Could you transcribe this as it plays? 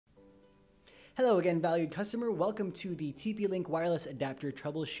Hello again, valued customer. Welcome to the TP-Link wireless adapter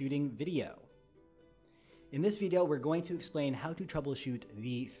troubleshooting video. In this video, we're going to explain how to troubleshoot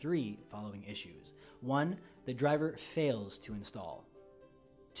the three following issues. 1. The driver fails to install.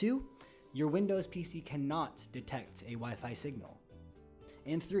 2. Your Windows PC cannot detect a Wi-Fi signal.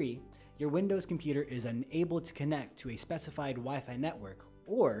 And 3. Your Windows computer is unable to connect to a specified Wi-Fi network,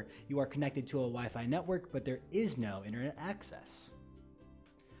 or you are connected to a Wi-Fi network but there is no internet access.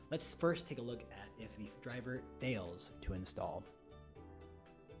 Let's first take a look at if the driver fails to install.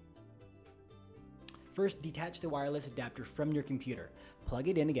 First, detach the wireless adapter from your computer. Plug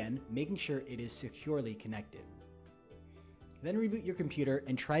it in again, making sure it is securely connected. Then reboot your computer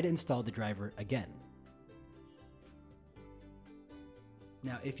and try to install the driver again.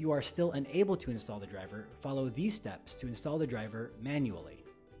 Now, if you are still unable to install the driver, follow these steps to install the driver manually.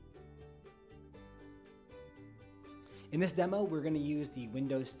 In this demo, we're going to use the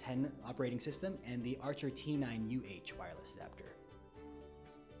Windows 10 operating system and the Archer T9UH wireless adapter.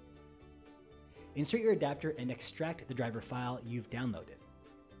 Insert your adapter and extract the driver file you've downloaded.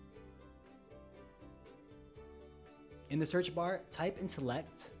 In the search bar, type and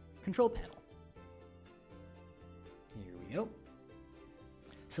select Control Panel. Here we go.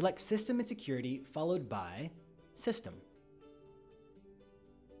 Select System and Security, followed by System.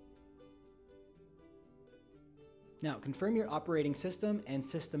 Now, confirm your operating system and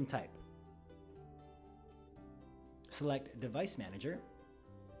system type. Select Device Manager.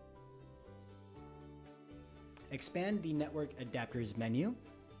 Expand the Network Adapters menu.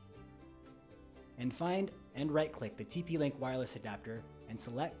 And find and right-click the TP-Link wireless adapter and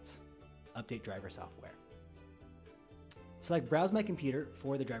select Update Driver Software. Select Browse My Computer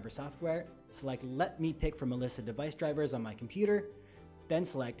for the driver software. Select Let me pick from a list of device drivers on my computer. Then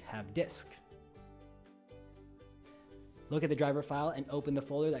select Have Disk. Look at the driver file and open the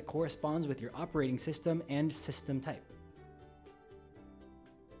folder that corresponds with your operating system and system type.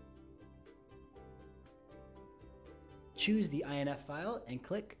 Choose the INF file and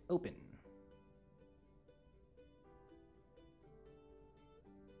click Open.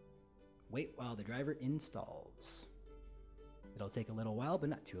 Wait while the driver installs. It'll take a little while, but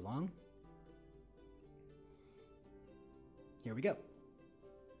not too long. Here we go.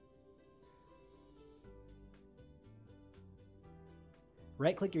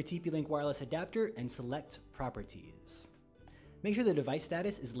 Right-click your TP-Link wireless adapter and select Properties. Make sure the device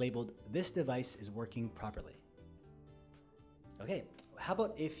status is labeled "This device is working properly." Okay, how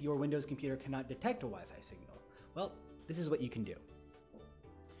about if your Windows computer cannot detect a Wi-Fi signal? Well, this is what you can do.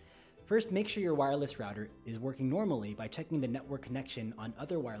 First, make sure your wireless router is working normally by checking the network connection on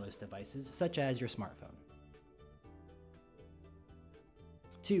other wireless devices, such as your smartphone.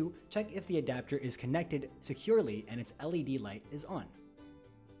 2. Check if the adapter is connected securely and its LED light is on.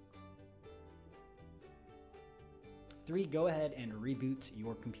 3. Go ahead and reboot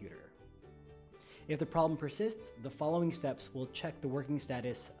your computer. If the problem persists, the following steps will check the working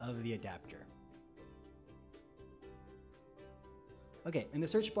status of the adapter. Okay, in the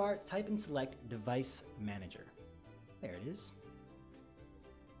search bar, type and select Device Manager. There it is.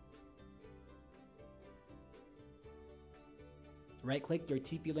 Right-click your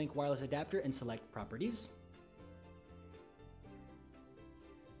TP-Link wireless adapter and select Properties.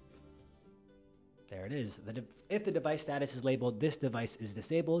 There it is. If the device status is labeled "This device is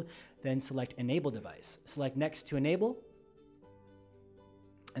disabled," then select Enable Device. Select Next to enable,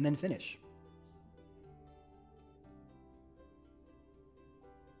 and then Finish.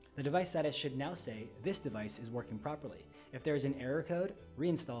 The device status should now say "This device is working properly." If there is an error code,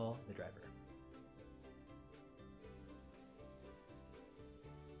 reinstall the driver.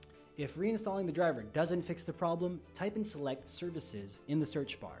 If reinstalling the driver doesn't fix the problem, type and select Services in the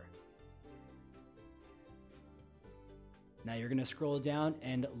search bar. Now you're going to scroll down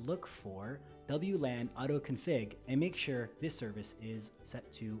and look for WLAN Auto Config and make sure this service is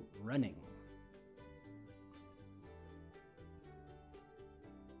set to running.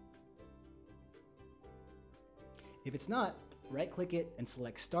 If it's not, right-click it and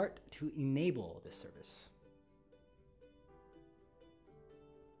select Start to enable this service.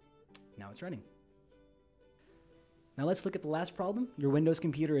 Now it's running. Now let's look at the last problem. Your Windows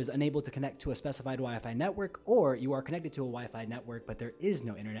computer is unable to connect to a specified Wi-Fi network, or you are connected to a Wi-Fi network but there is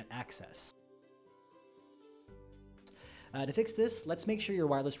no internet access. To fix this, let's make sure your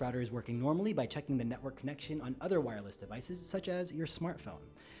wireless router is working normally by checking the network connection on other wireless devices, such as your smartphone.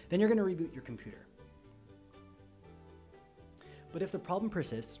 Then you're going to reboot your computer. But if the problem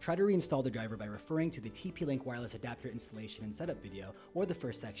persists, try to reinstall the driver by referring to the TP-Link wireless adapter installation and setup video, or the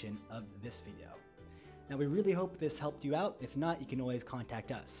first section of this video. Now, we really hope this helped you out. If not, you can always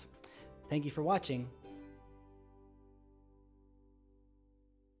contact us. Thank you for watching,